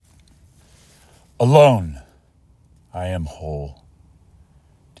Alone, I am whole.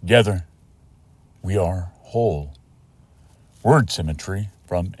 Together, we are whole. Word symmetry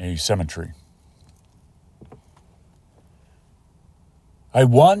from a cemetery. I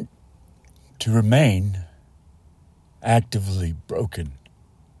want to remain actively broken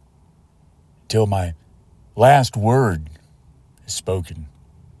till my last word is spoken.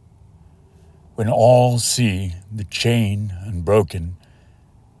 When all see the chain unbroken,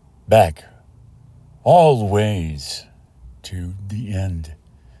 back all the ways to the end,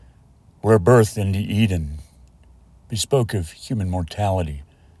 where birth into Eden bespoke of human mortality.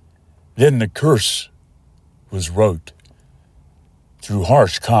 Then the curse was wrote. Through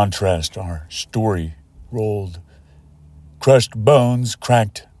harsh contrast our story rolled, crushed bones,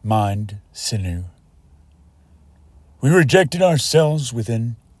 cracked mind, sinew. We rejected ourselves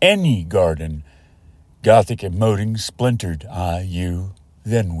within any garden, Gothic emoting, splintered I, you,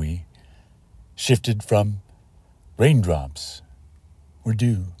 then we, shifted from raindrops or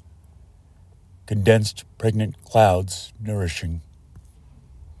dew, condensed pregnant clouds nourishing,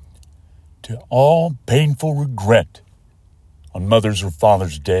 to all painful regret on Mother's or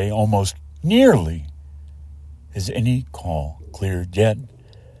Father's Day, almost nearly as any call cleared, yet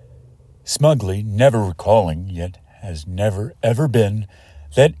smugly never recalling, yet has never ever been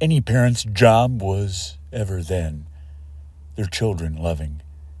that any parent's job was ever then, their children loving,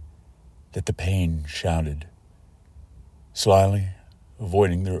 that the pain shouted, slyly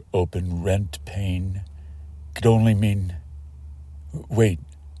avoiding their open rent pain, could only mean, wait,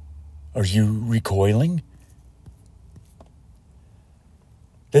 are you recoiling?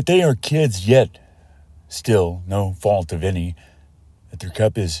 That they are kids yet, still no fault of any, that their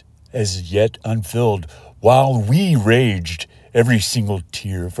cup is as yet unfilled, while we raged every single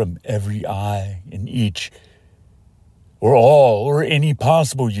tear from every eye in each, or all, or any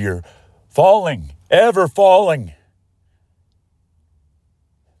possible year, falling, ever falling.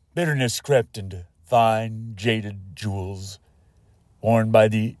 Bitterness crept into fine, jaded jewels, worn by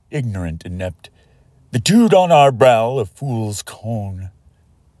the ignorant inept, the tattooed on our brow a fool's cone.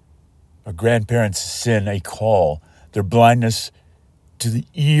 Our grandparents' sin a call, their blindness to the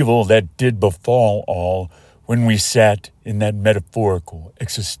evil that did befall all when we sat in that metaphorical,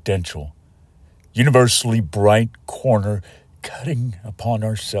 existential, universally bright corner cutting upon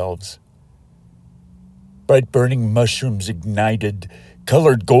ourselves. Bright burning mushrooms ignited,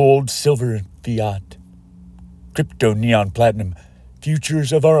 colored gold, silver, and fiat. Crypto neon platinum,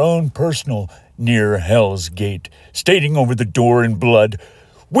 futures of our own personal near hell's gate, stating over the door in blood,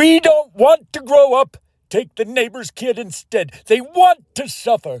 we don't want to grow up. Take the neighbor's kid instead. They want to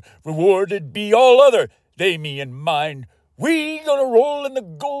suffer. Rewarded be all other. They, me, and mine. We gonna roll in the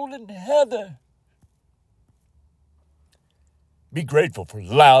golden heather. Be grateful for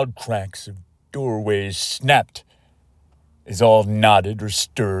loud cracks of doorways snapped as all nodded or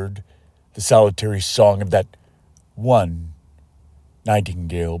stirred the solitary song of that one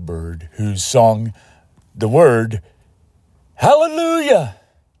nightingale bird whose song the word hallelujah.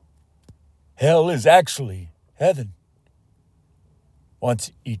 Hell is actually heaven.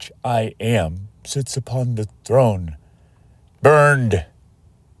 Once each I am sits upon the throne, burned,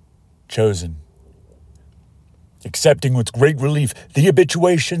 chosen, accepting with great relief the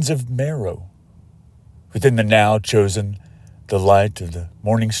habituations of marrow. Within the now chosen, the light of the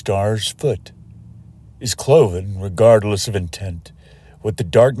morning star's foot is cloven regardless of intent, what the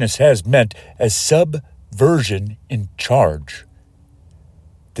darkness has meant as subversion in charge.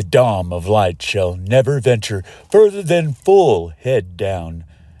 The dom of light shall never venture further than full head down.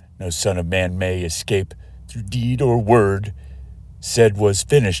 No son of man may escape through deed or word. Said was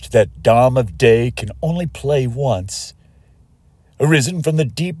finished, that dom of day can only play once. Arisen from the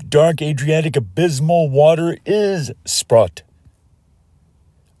deep, dark, Adriatic, abysmal water is spraught.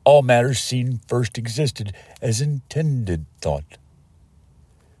 All matters seen first existed as intended thought.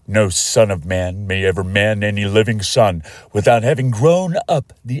 No son of man may ever man any living son without having grown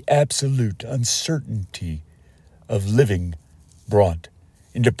up the absolute uncertainty of living brought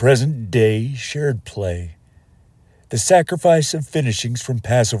into present day shared play. The sacrifice of finishings from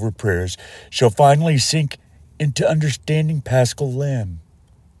Passover prayers shall finally sink into understanding Paschal lamb.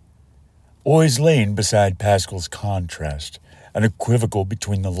 Always laying beside Paschal's contrast, unequivocal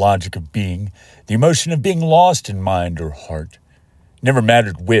between the logic of being, the emotion of being lost in mind or heart. Never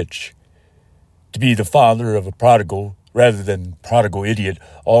mattered which. To be the father of a prodigal rather than prodigal idiot,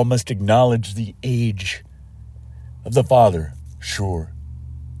 all must acknowledge the age of the father, sure.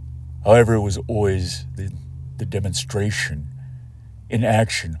 However, it was always the demonstration. In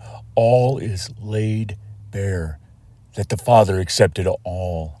action, all is laid bare, that the father accepted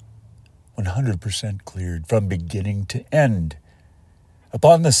all. 100% cleared from beginning to end.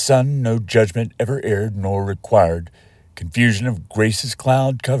 Upon the sun no judgment ever erred nor required, confusion of grace's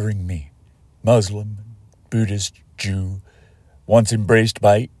cloud covering me, Muslim, Buddhist, Jew, once embraced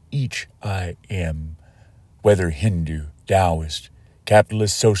by each I am, whether Hindu, Taoist,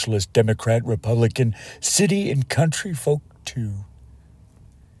 capitalist, socialist, Democrat, Republican, city and country folk too.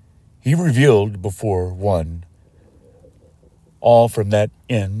 He revealed before one, all from that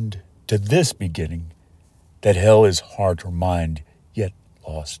end to this beginning, that hell is heart or mind, yet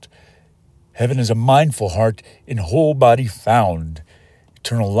lost. Heaven is a mindful heart in whole body found.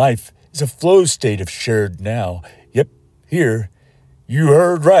 Eternal life is a flow state of shared now. Yep, here, you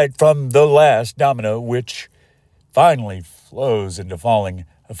heard right from the last domino, which finally flows into falling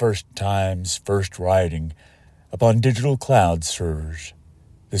a first time's first writing upon digital cloud servers.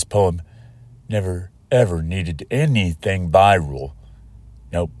 This poem never ever needed anything viral.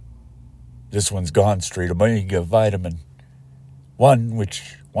 Nope. This one's gone straight omega vitamin. One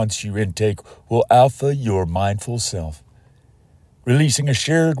which, once you intake, will alpha your mindful self, releasing a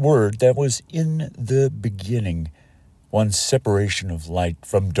shared word that was in the beginning, one separation of light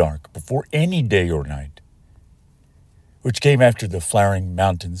from dark before any day or night, which came after the flowering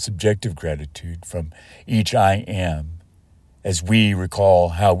mountain subjective gratitude from each I am, as we recall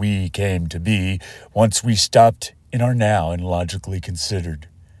how we came to be once we stopped in our now and logically considered.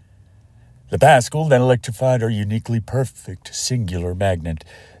 The Pascal that electrified our uniquely perfect singular magnet,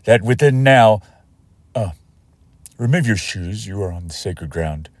 that within now, remove your shoes, you are on the sacred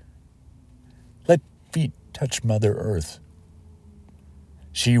ground. Let feet touch Mother Earth.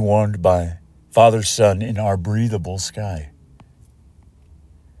 She warmed by Father Sun in our breathable sky.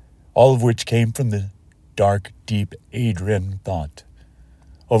 All of which came from the dark, deep Adrian thought,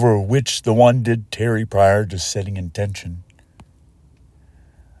 over which the one did tarry prior to setting intention.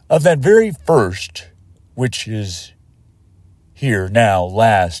 Of that very first, which is here now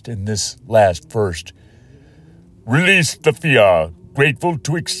last in this last first, release the fear, grateful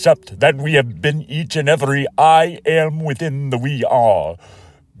to accept that we have been each and every I am within the we are.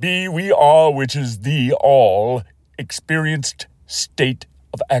 Be we are, which is the all, experienced state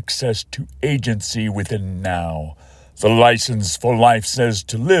of access to agency within now. The license for life says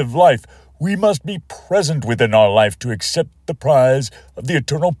to live life, we must be present within our life to accept the prize of the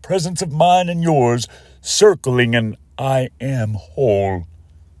eternal presence of mine and yours, circling an I am whole,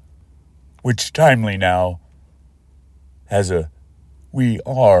 which timely now has a we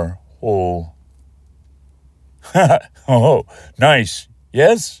are whole. Oh, nice.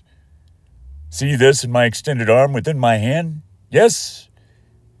 Yes? See this in my extended arm within my hand? Yes?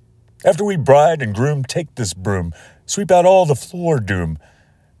 After we bride and groom, take this broom, sweep out all the floor doom.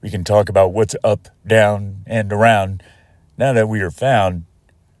 We can talk about what's up, down, and around. Now that we are found,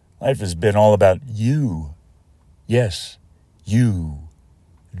 life has been all about you. Yes, you,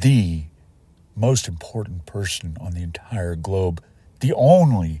 the most important person on the entire globe, the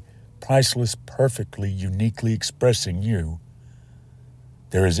only priceless, perfectly, uniquely expressing you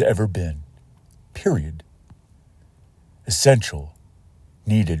there has ever been. Period. Essential,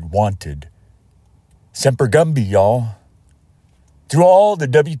 needed, wanted. Semper Gumby, y'all. Through all the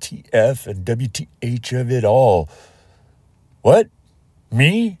WTF and WTH of it all. What?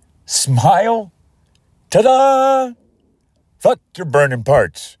 Me? Smile? Ta-da! Fuck your burning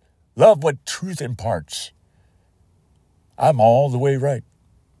parts. Love what truth imparts. I'm all the way right.